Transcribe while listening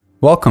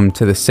Welcome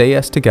to the Say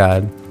Yes to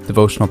God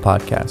devotional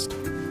podcast.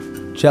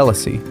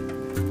 Jealousy,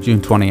 June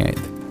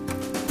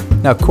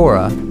 28th. Now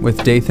Korah,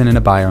 with Dathan and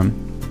Abiram,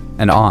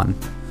 and On,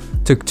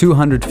 took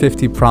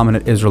 250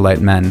 prominent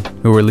Israelite men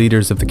who were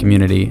leaders of the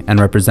community and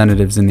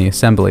representatives in the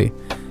assembly,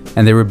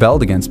 and they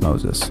rebelled against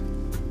Moses.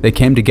 They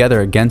came together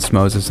against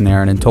Moses and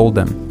Aaron and told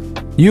them,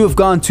 "You have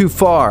gone too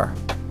far.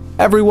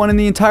 Everyone in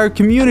the entire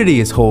community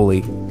is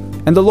holy,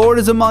 and the Lord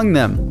is among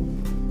them.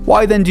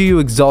 Why then do you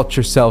exalt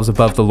yourselves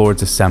above the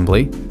Lord's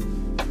assembly?"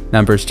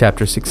 Numbers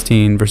chapter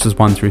 16, verses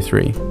 1 through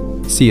 3,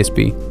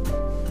 CSB.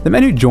 The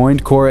men who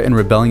joined Korah in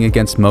rebelling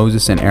against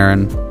Moses and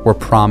Aaron were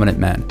prominent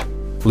men,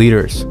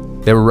 leaders.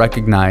 They were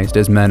recognized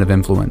as men of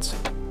influence.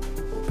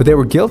 But they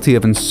were guilty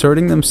of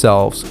inserting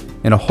themselves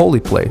in a holy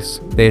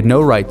place they had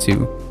no right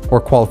to or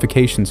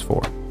qualifications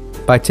for.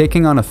 By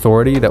taking on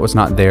authority that was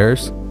not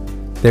theirs,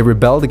 they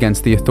rebelled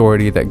against the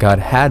authority that God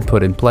had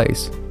put in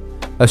place,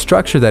 a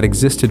structure that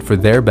existed for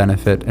their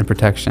benefit and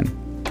protection.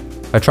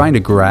 By trying to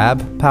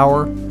grab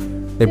power,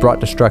 they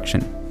brought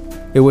destruction.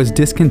 It was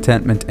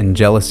discontentment and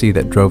jealousy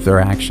that drove their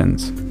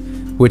actions,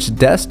 which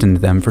destined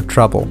them for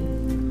trouble.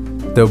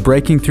 Though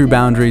breaking through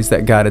boundaries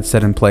that God had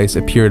set in place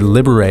appeared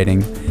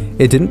liberating,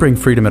 it didn't bring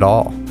freedom at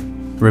all.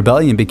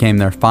 Rebellion became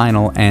their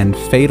final and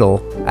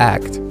fatal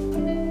act.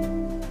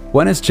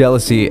 When has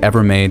jealousy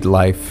ever made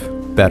life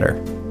better?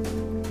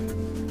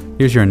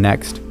 Here's your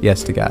next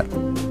yes to God.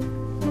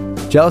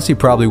 Jealousy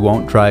probably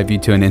won't drive you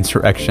to an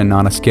insurrection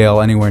on a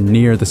scale anywhere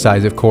near the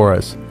size of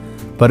Korah's,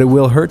 but it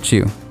will hurt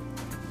you.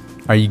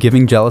 Are you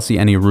giving jealousy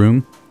any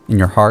room in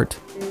your heart